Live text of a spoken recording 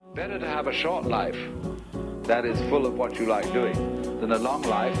Better to have a short life that is full of what you like doing than a long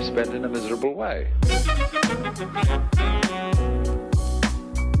life spent in a miserable way.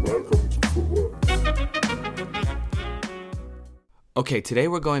 Welcome to Footwork. Okay, today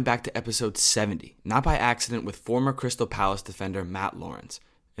we're going back to episode 70, not by accident, with former Crystal Palace defender Matt Lawrence.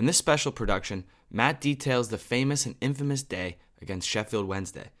 In this special production, Matt details the famous and infamous day against Sheffield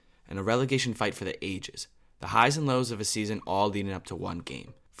Wednesday and a relegation fight for the ages, the highs and lows of a season all leading up to one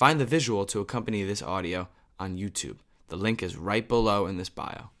game. Find the visual to accompany this audio on YouTube. The link is right below in this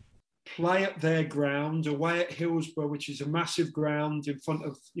bio. Play at their ground, away at Hillsborough, which is a massive ground in front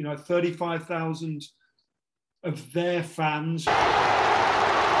of 35,000 of their fans.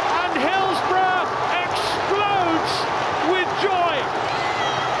 And Hillsborough explodes with joy.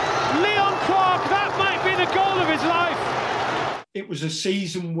 Leon Clark, that might be the goal of his life. It was a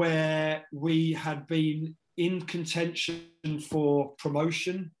season where we had been in contention for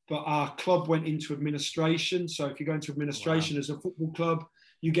promotion, but our club went into administration. So if you go into administration as a football club,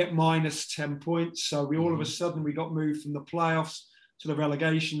 you get minus 10 points. So we all of a sudden, we got moved from the playoffs to the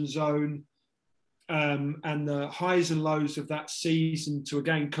relegation zone. And the highs and lows of that season to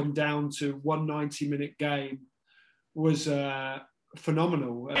again come down to one 90-minute game was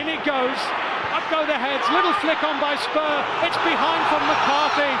phenomenal. In it goes, up go the heads, little flick on by Spur, it's behind from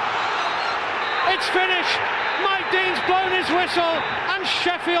McCarthy. It's finished, Mike Dean's blown his whistle, and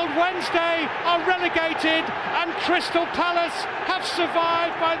Sheffield Wednesday are relegated, and Crystal Palace have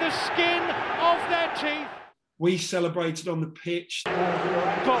survived by the skin of their teeth. We celebrated on the pitch.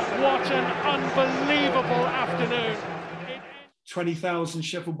 But what an unbelievable afternoon. 20,000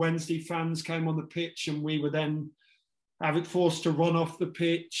 Sheffield Wednesday fans came on the pitch, and we were then forced to run off the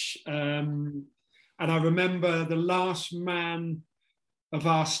pitch. And I remember the last man of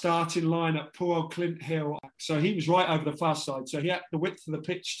our starting lineup, poor old Clint Hill. So he was right over the far side. So he had the width of the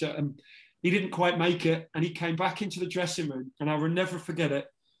pitch, and he didn't quite make it. And he came back into the dressing room, and I will never forget it,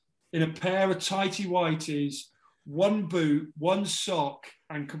 in a pair of tighty whities, one boot, one sock,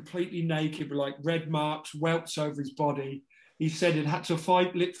 and completely naked with like red marks, welts over his body. He said it had to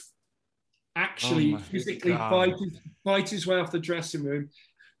fight his way off the dressing room.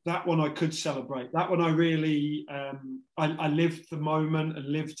 That one I could celebrate. That one I really, I lived the moment and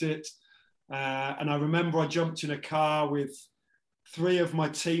lived it. And I remember I jumped in a car with three of my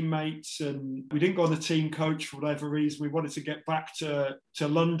teammates, and we didn't go on the team coach for whatever reason. We wanted to get back to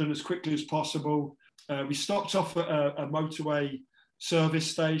London as quickly as possible. We stopped off at a motorway service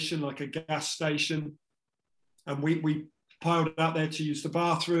station, like a gas station, and we piled out there to use the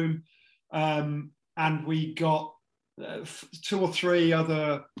bathroom. And we got two or three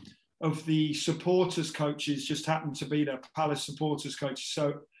other of the supporters coaches just happened to be there, Palace supporters coaches.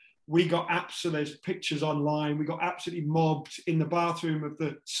 So we got there's pictures online. We got absolutely mobbed in the bathroom of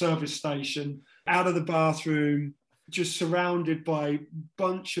the service station, out of the bathroom, just surrounded by a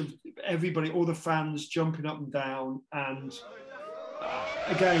bunch of everybody, all the fans jumping up and down. And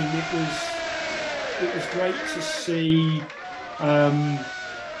again, it was great to see,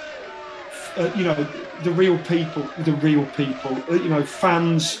 the real people,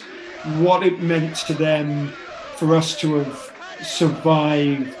 fans, what it meant to them for us to have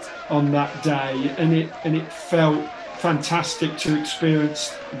survived on that day, and it felt fantastic to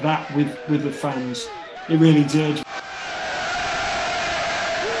experience that with the fans. It really did.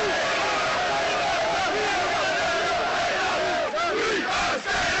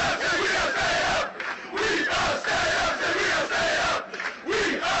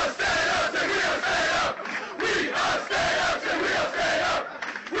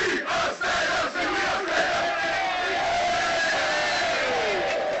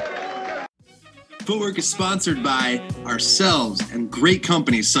 Footwork is sponsored by ourselves and great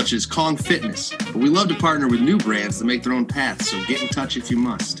companies such as Kong Fitness, but we love to partner with new brands to make their own paths, so get in touch if you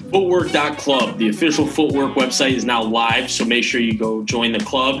must. Footwork.club, the official Footwork website, is now live, so make sure you go join the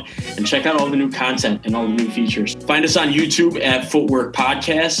club and check out all the new content and all the new features. Find us on YouTube at Footwork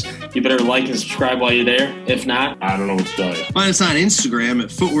Podcast. You better like and subscribe while you're there. If not, I don't know what to tell you. Find us on Instagram at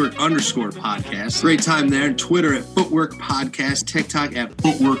Footwork_podcast. Great time there. And Twitter at Footwork Podcast. TikTok at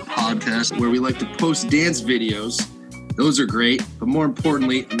Footwork Podcast, where we like to post dance videos. Those are great, but more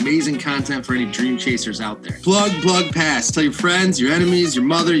importantly, amazing content for any dream chasers out there. Plug, pass. Tell your friends, your enemies, your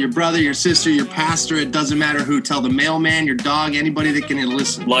mother, your brother, your sister, your pastor, it doesn't matter who. Tell the mailman, your dog, anybody that can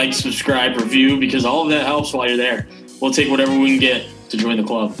listen. Like, subscribe, review, because all of that helps while you're there. We'll take whatever we can get to join the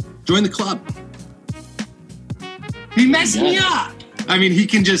club. Join the club. He messed me up. I mean, he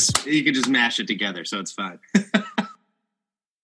can just mash it together, so it's fine.